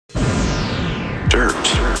Dirt.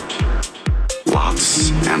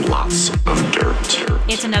 Lots and lots of dirt.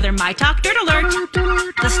 It's another My Talk Dirt Alert.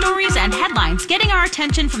 The stories and headlines getting our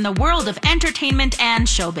attention from the world of entertainment and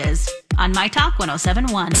showbiz on My Talk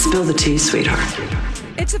 107.1. Spill the tea, sweetheart.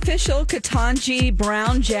 It's official. Katanji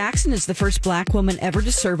Brown Jackson is the first black woman ever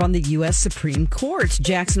to serve on the U.S. Supreme Court.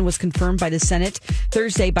 Jackson was confirmed by the Senate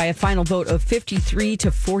Thursday by a final vote of 53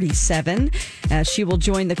 to 47. She will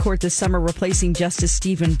join the court this summer, replacing Justice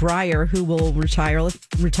Stephen Breyer, who will retire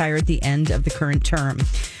at the end of the current term.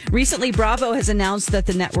 Recently, Bravo has announced that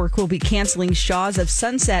the network will be canceling Shahs of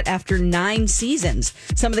Sunset after 9 seasons.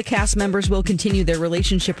 Some of the cast members will continue their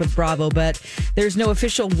relationship with Bravo, but there's no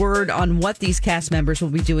official word on what these cast members will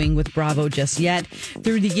be doing with Bravo just yet.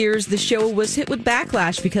 Through the years, the show was hit with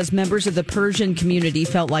backlash because members of the Persian community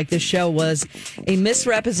felt like the show was a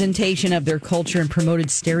misrepresentation of their culture and promoted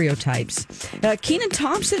stereotypes. Kenan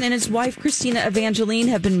Thompson and his wife, Christina Evangeline,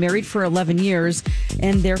 have been married for 11 years,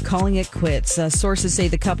 and they're calling it quits. Sources say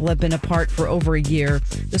the couple have been apart for over a year.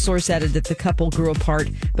 The source added that the couple grew apart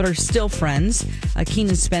but are still friends.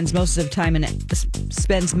 Kenan spends most of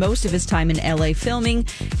his time in L.A. filming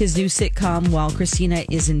his new sitcom, while Christina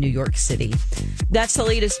is in New York City. That's the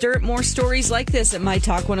latest dirt. More stories like this at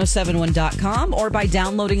mytalk1071.com or by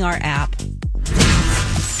downloading our app.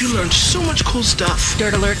 You learned so much cool stuff.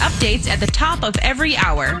 Dirt Alert updates at the top of every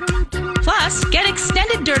hour. Plus, get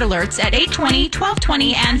extended Dirt Alerts at 8:20,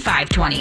 12:20, and 5:20.